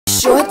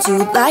sure do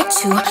like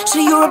to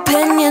share your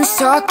opinions,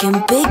 talking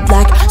big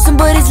like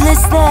somebody's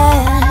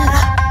listening.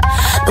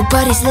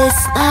 Nobody's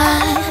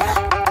listening.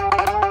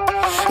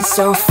 It's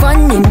so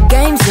fun and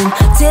games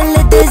until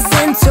it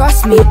doesn't.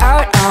 Toss me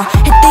out, I'll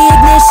hit the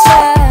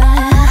ignition.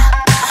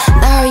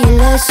 Now you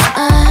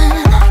listen.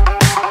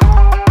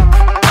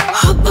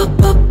 Hop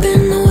up, up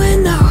in the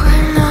window.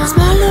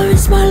 Smaller and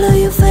smaller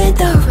you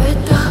fade out.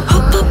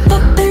 Hop up,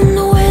 up in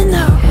the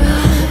window.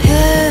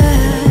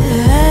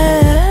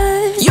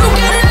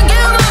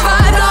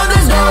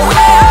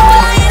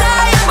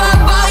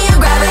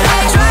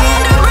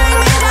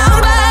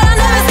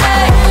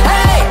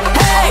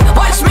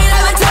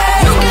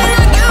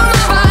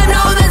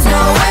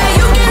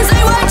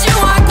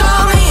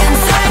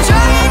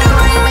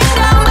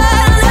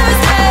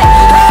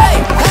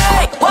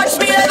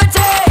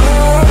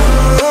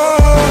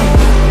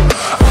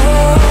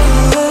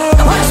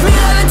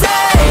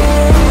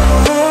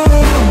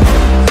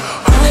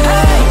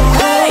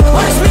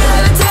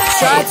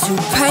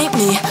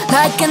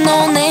 Like a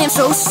no-name,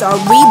 so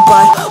sorry,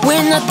 but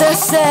we're not the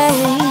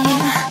same.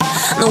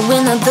 No,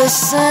 we're not the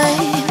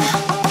same.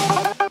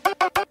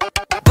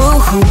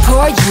 Boo-hoo,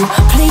 poor you,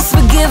 please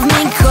forgive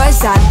me,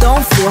 cause I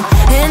don't feel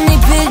any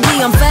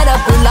pity. I'm fed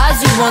up with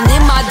lies, you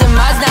wanted my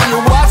demise. Now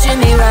you're watching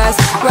me rise,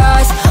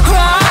 rise,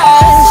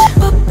 rise.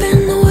 Up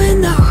in the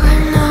window,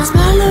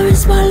 smaller and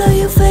smaller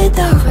you fade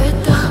out.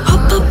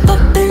 Hop up,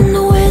 up in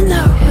the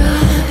window.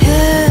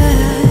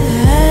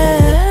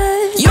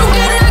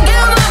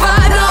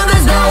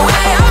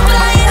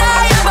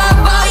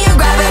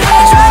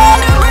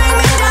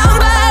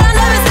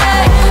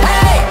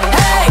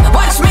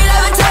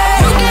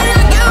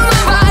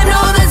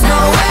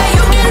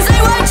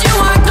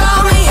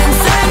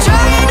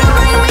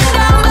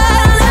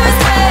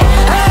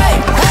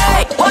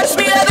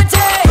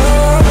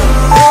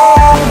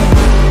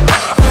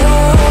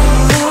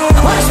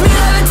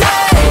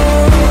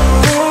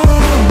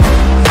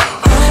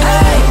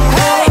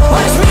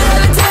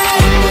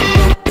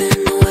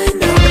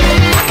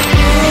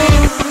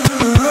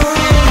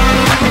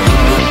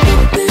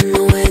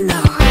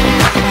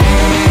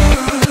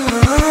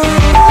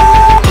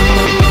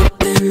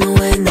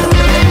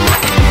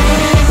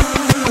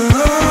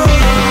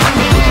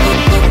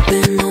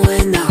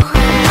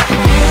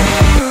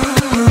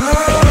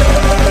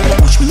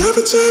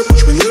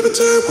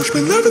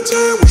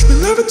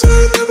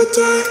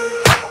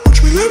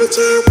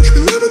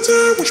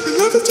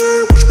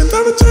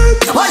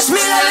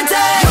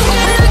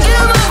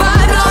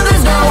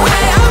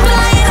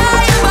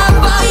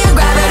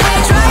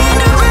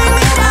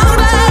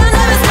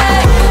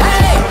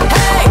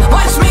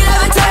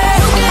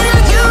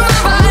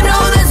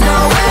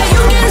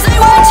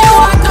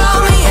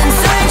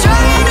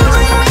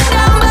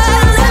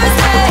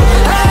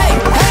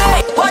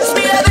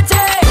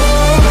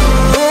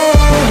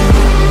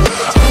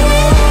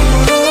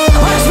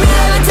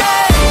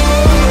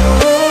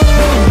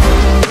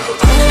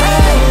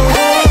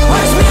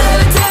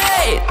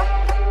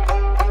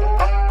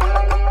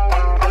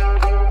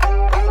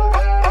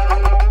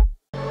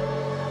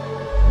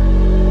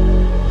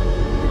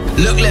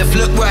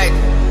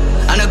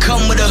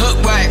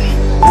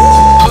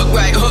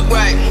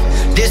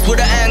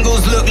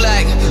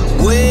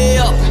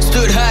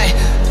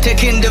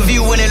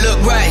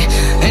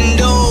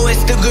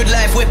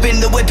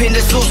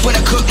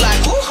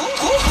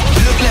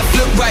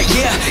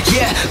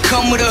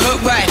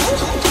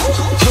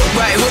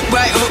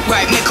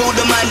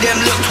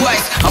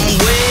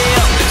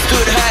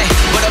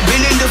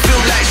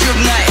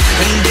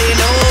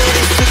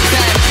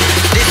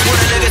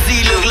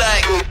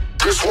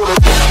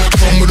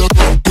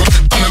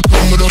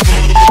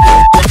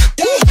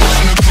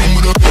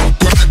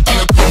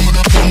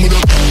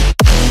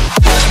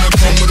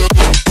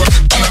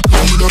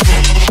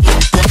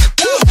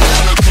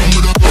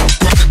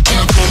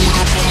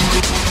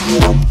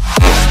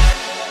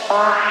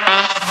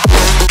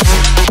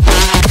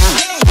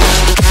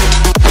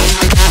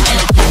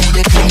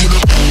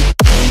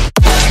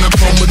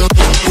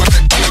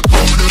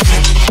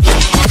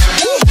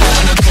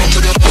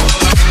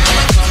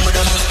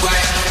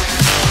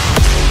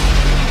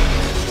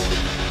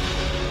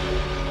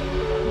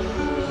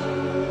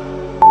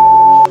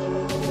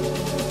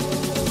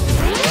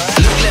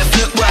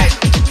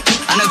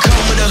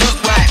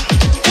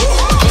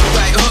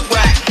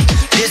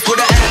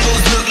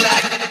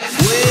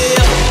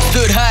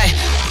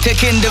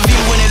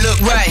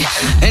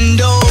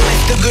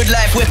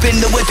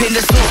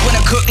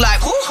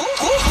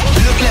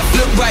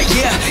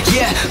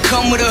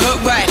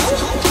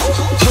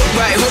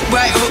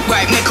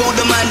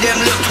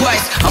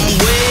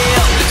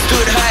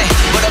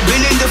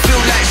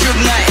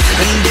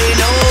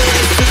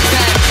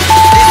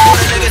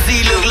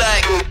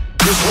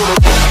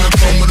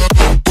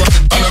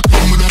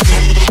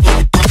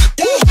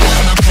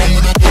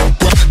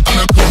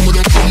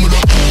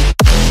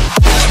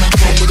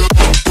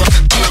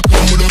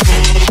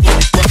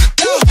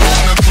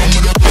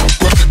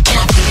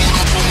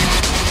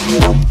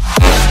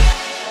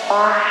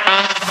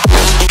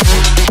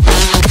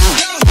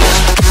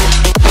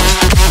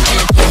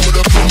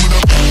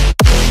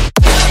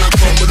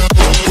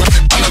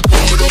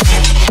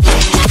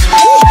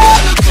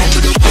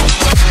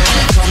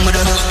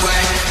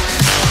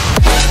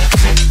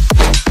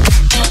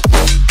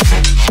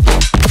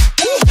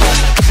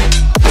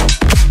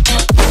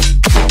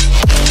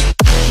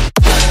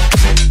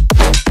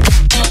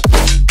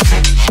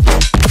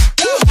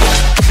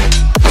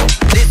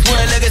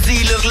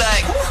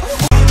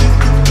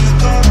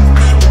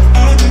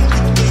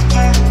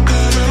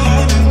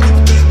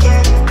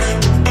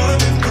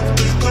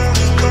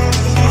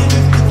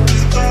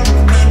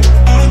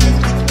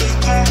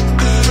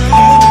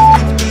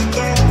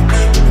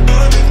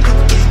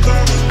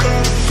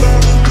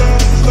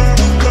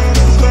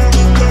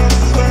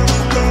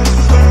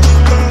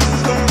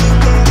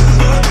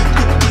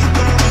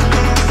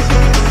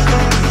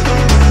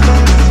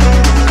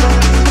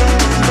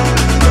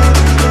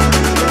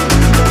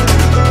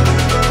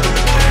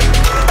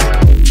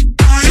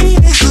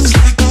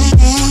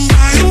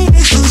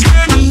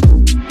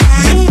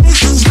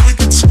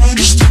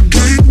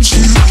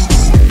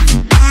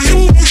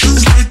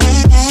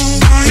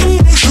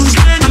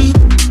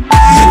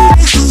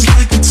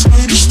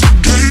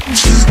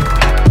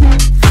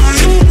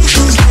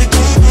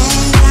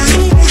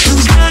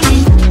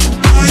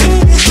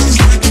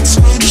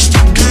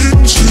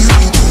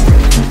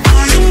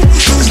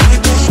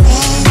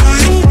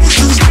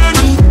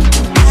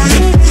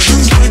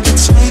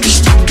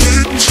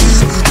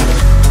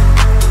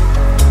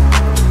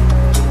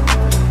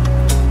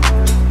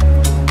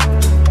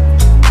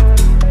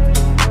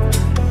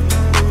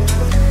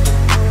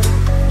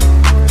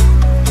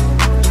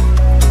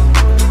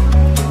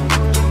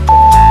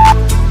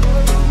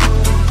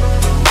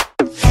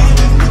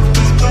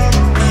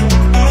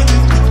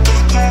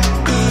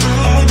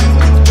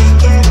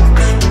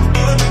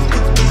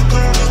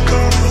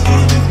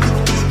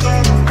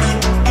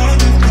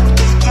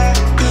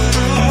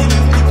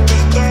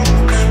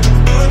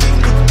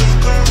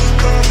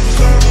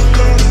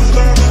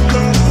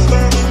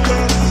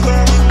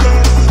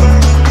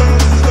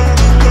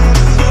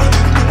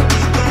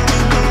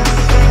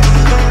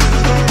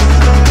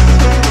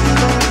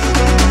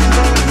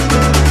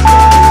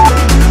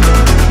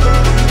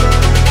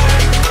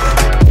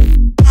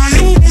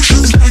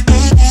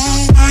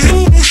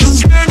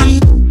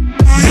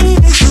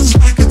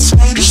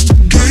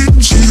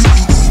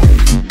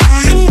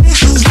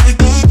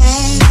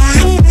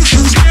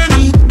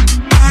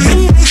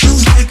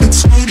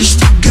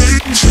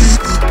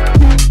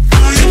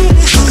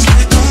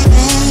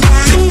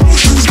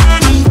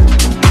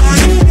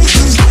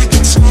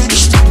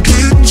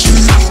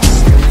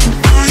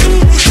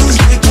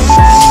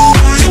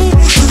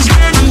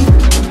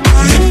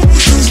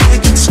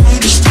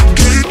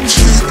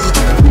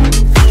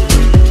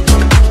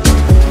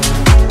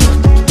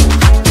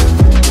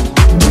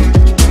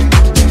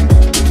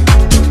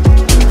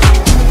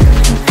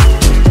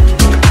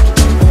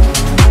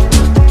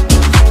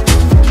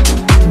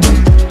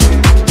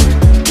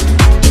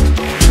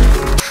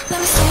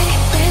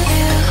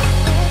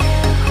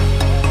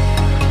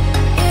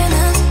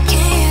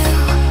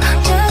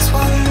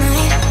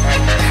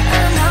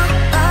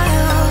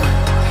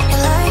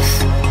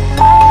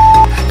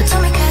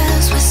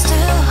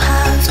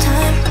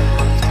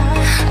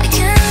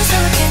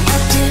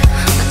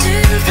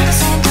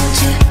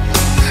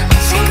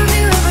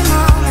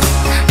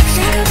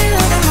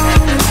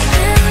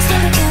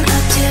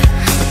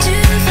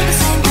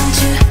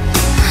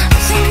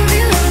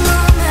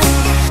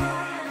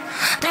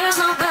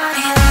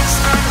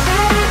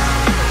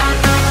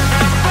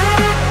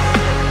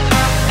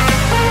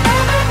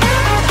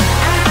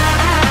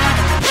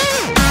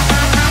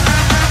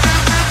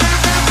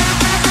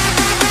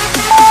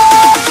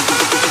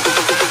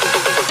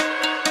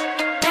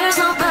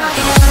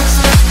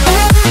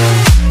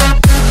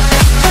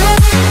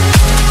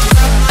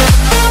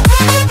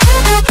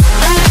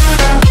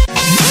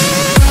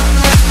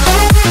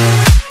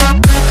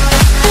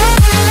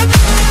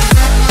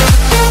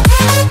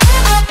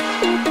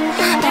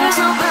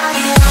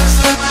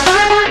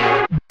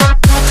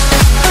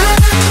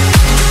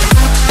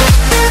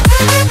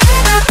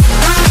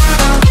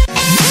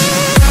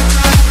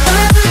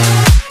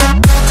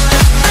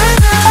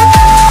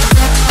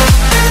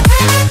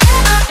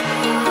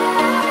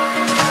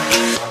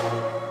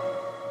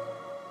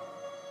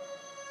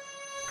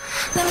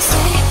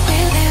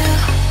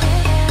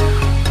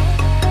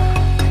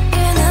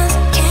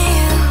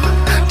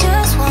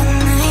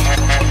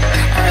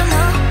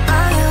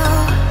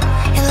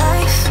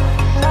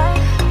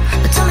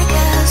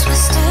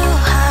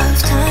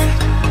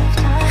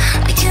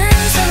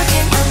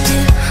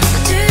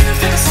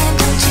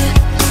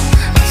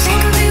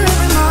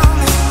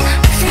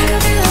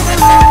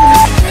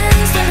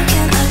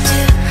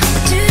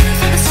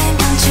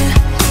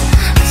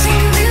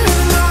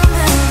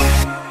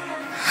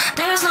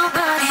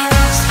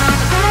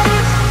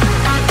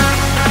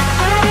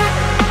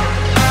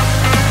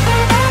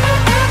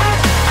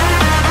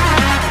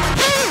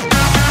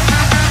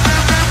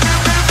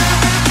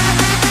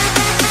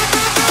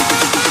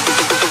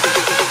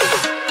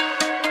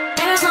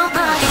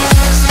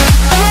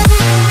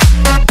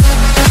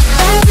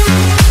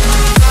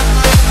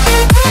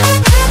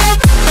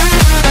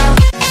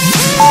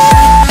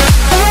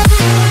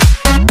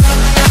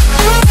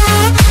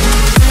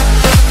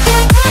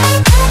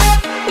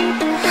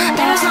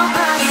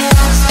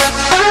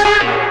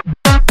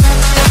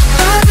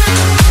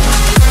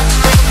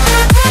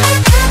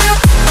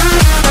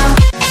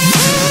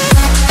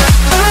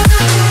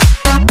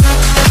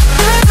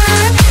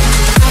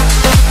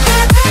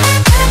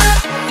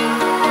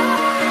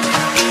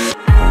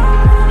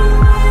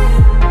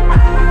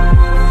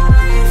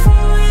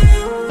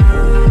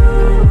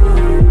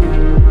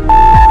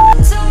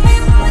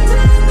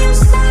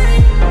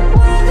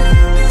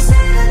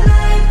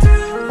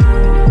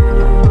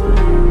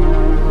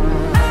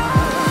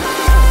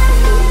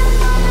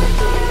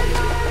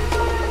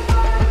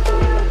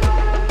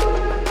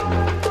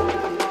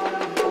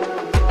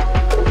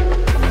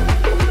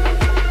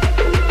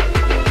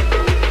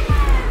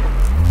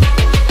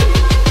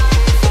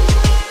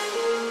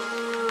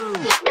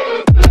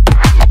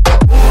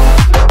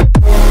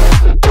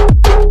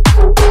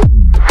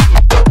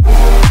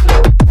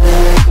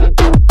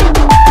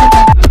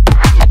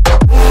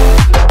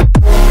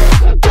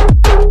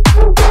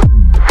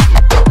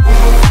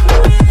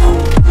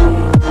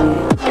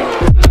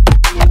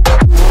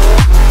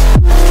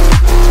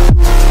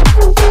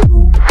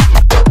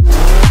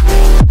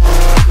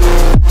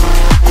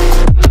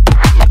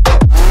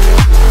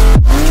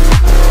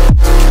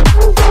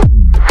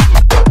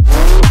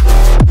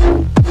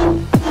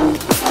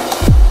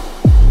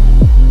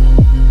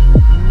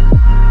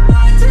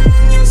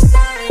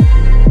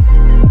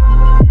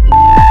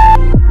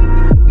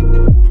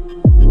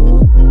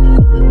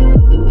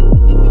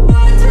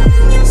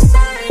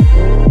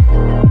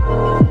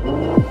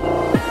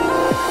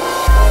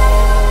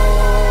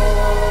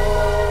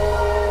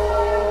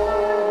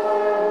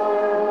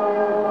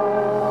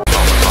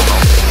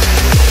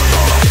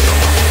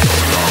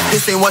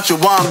 This ain't what you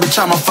want, bitch,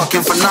 I'm a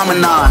fucking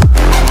phenomenon.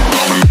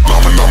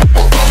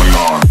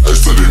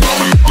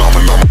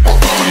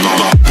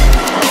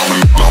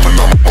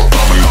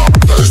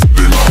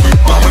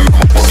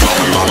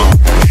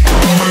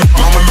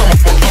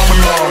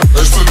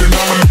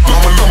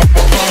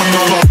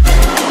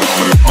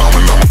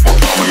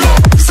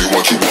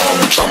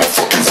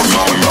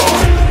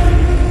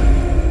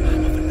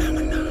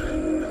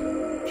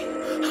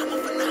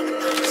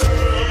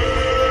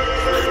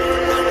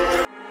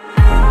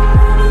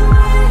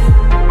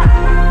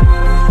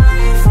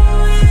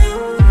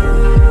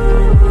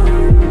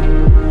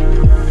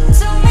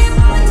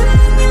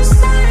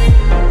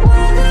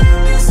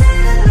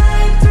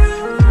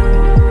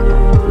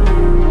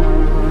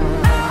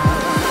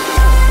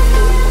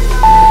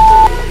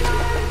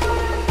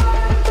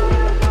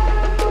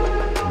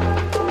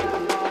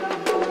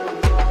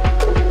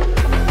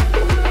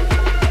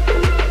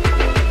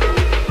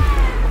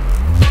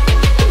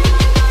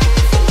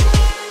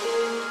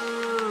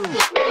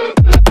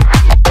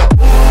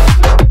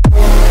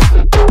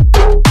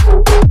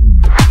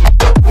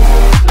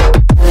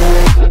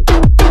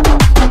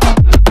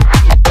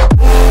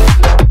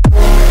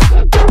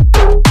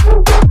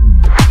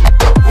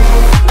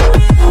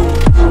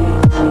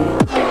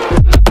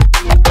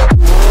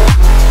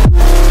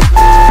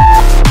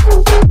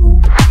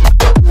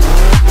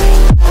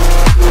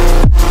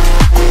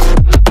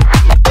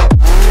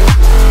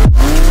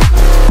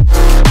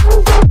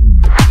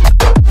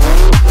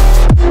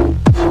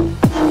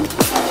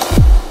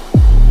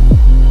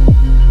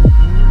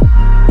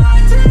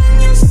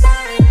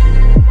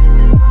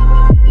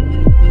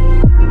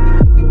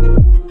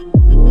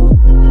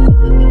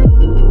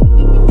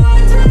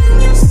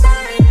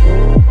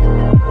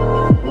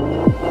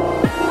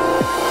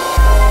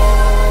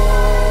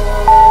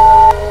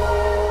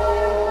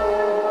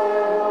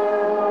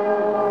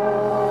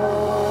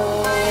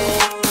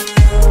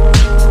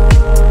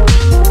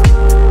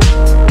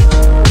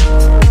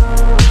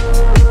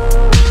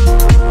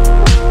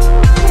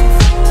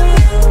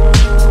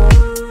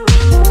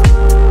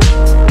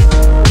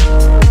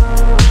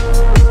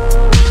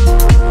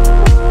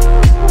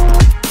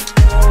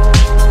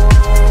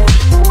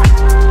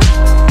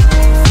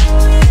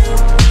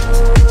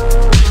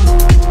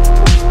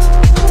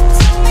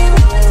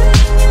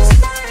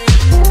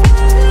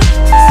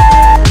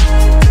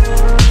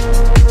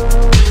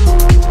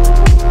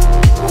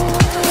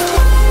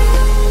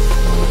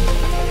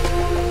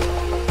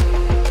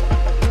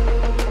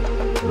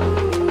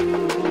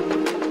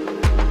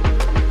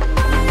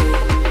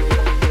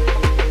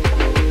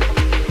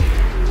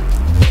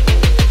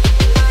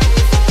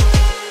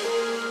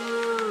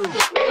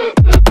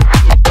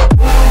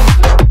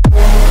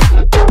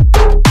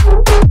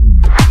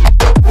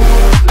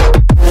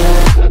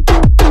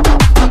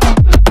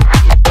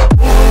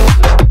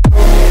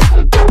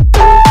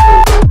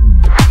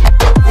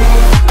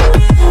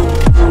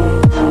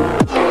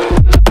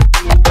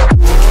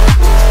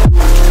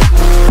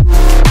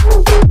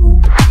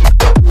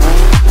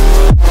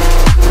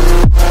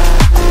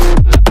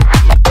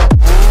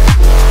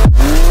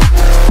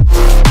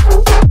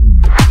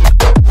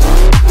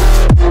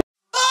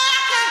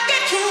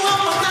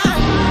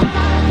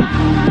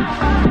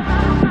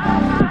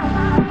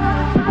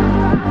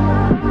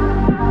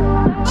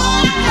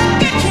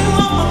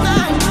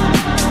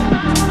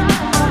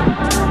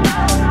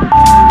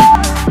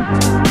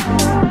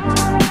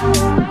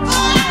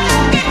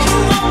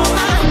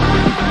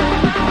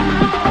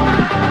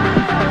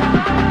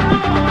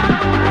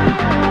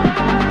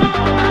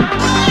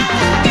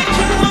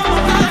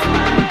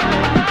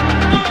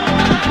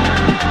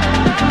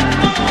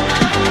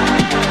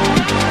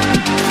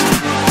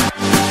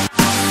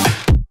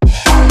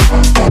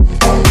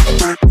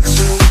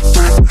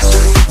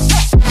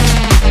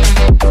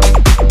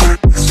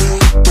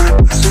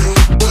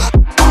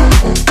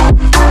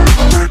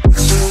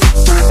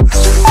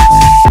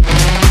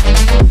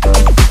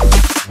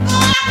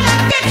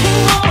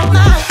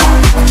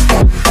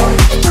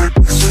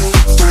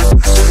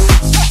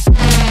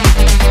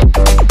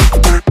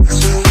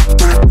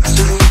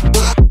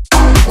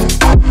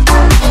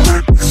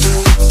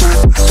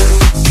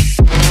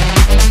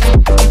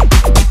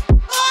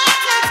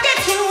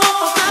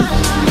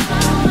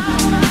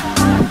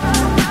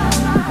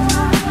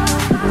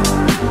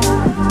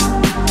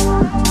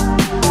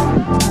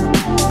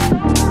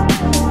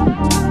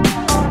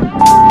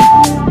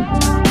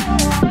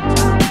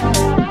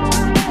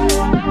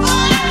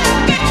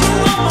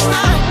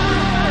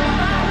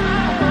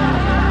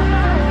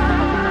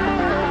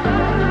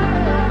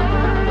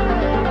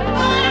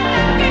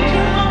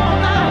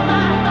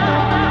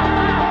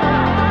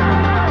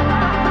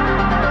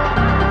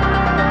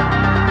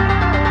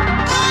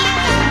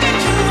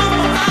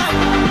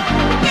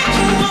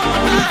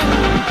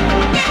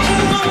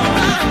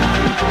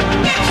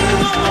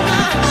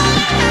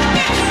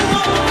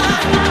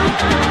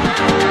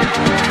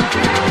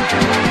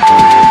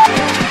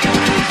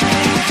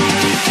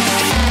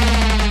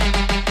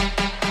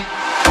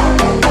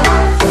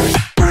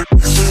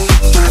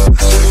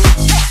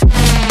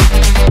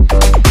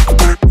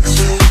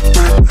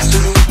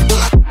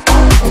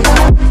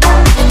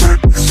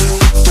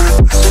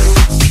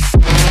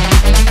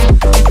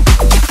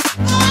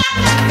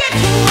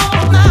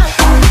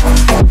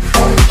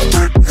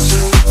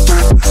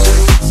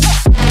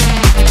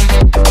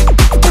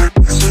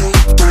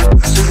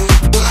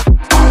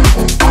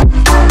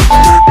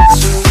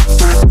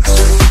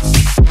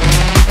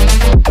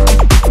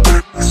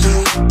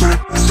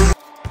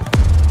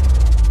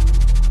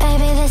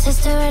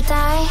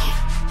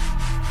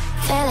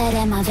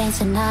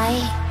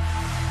 tonight.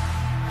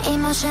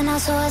 Emotional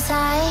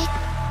suicide.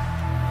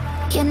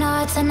 You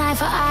know it's a night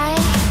for I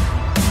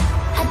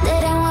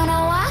didn't wanna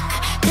walk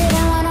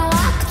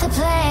the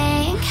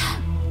plank.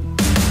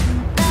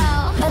 No.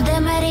 But the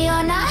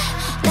Mariona,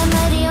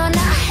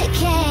 it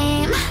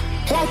came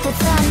like the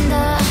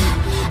thunder.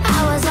 I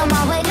was on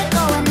my way to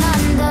going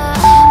under.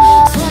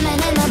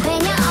 Swimming in the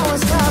pain, yeah, I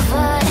was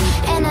covered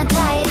in a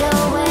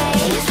tidal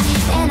wave,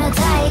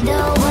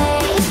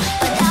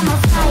 but I'm a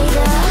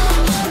fighter.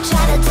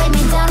 Try to take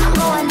me down, I'm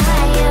going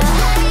higher.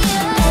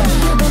 Baby,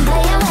 you've been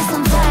playing with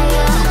some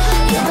fire.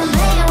 You've been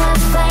playing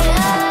with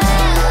fire.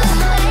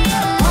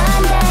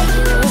 One day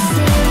you will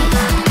see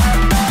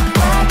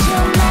what you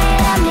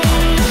made of me.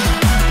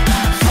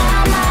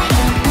 Found my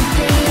inner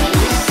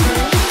peace.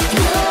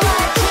 You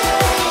are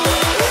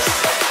peace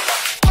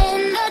in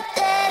the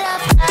dead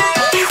of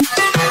night.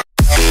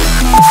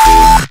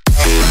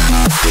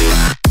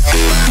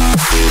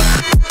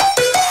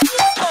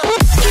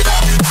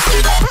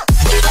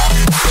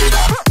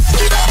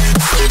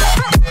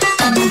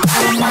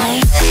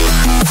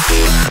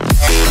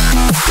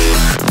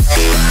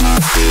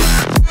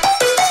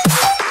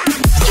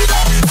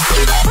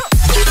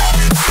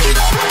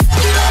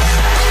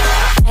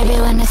 Maybe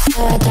when it's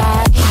still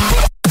dark,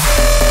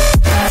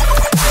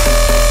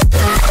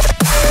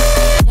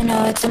 you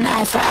know it's an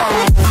eye for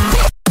eye.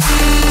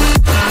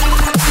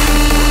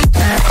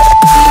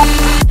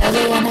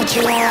 Every energy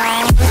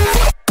alive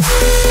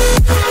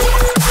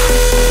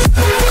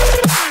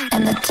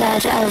in the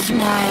dead of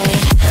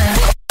night.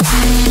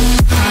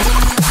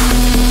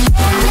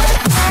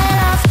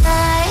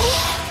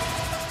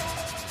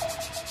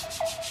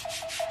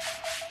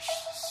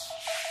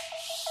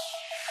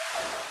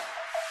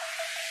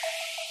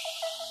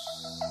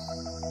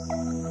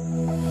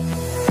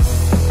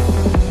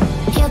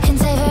 You can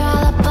save your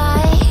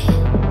alibi.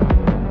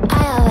 I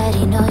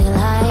already know you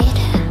lied.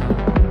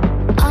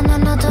 Oh no,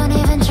 no, don't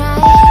even try.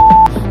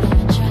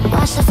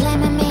 Watch the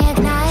flame in me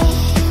ignite.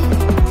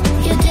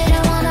 You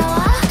didn't wanna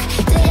walk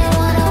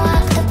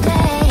the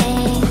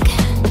plank.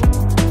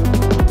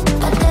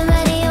 But the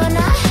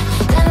Mariona,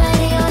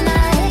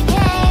 it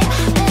came.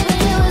 Baby,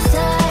 you was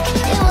dark,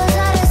 it was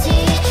hard to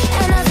see.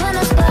 And that's when a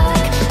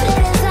spark lit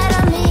inside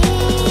of me.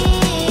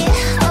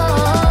 Oh,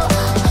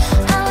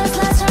 I was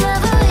lost from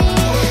reverie.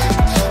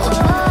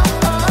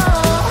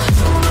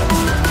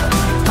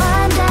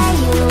 One day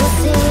you will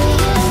see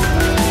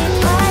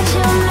what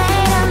you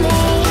made of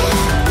me.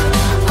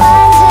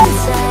 What's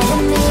inside of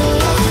me.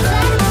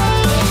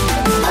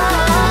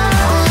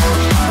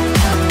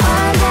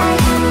 One day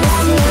you will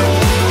see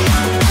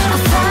I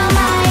found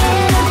my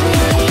inner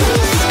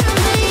peace.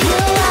 You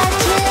are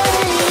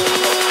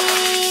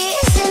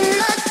peace in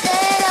the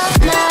dead of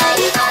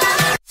night.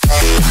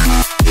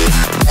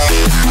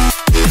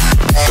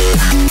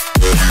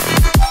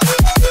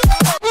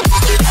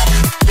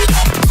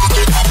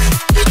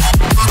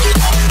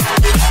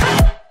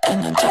 In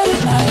the dead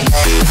of night.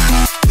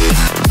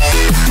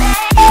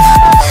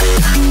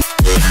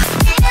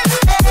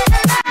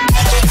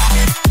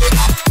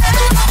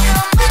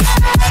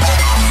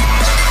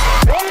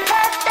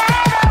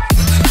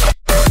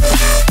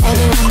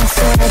 Maybe when the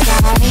silver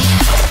die,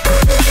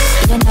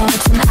 you know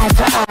it's an eye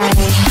for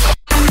eye.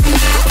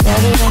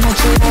 Every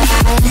energy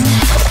alive in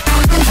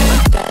the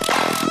dead of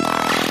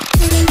night.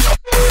 In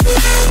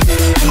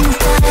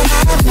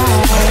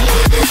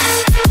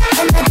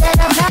the dead of night. In the dead of night. In the dead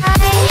of night.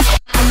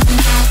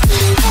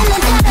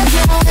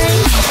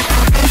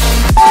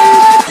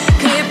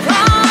 Keep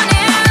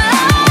running.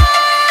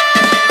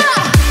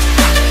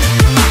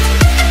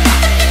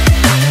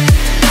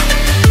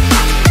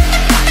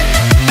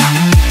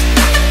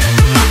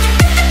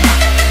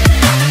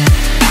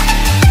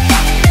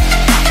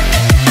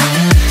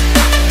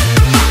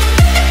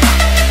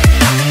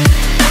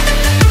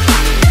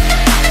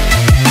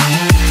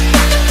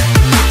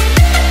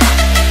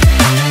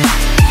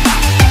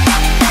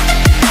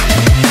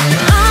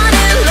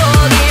 Running low,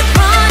 keep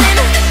running.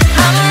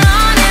 I'm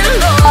running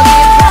low,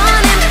 keep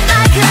running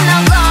like an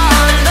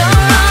outlaw on the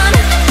run.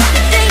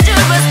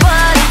 Dangerous,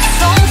 but it's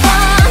so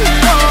fun.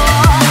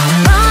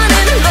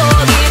 Running low,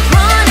 keep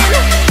running.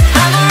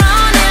 I'm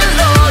running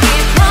low,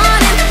 keep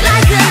running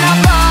like an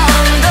outlaw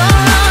on the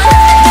run.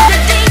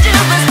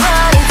 Dangerous,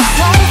 but it's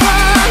so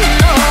fun.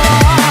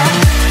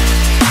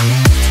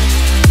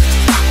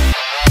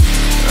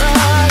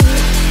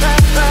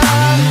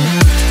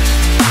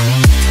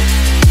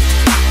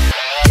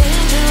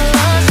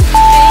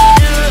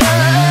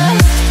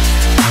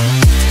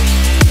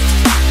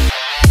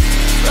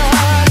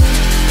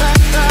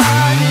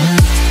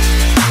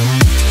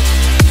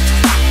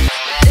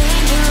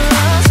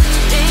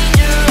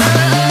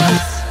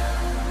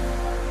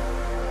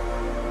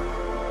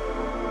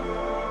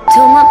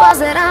 Told my boss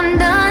that I'm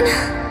done.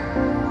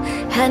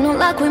 Had no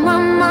luck with my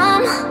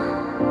mom.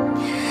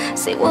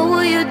 Say, what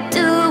will you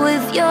do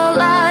with your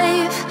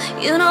life?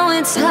 You know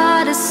it's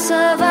hard to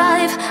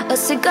survive. A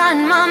cigar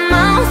in my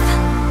mouth.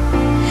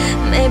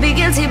 Maybe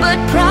guilty but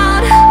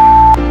proud.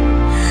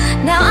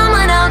 Now I'm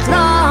an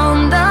outlaw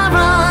on the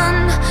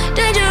run.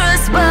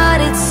 Dangerous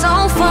but it's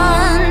so fun.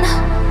 fun.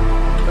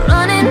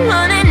 Running,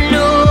 running.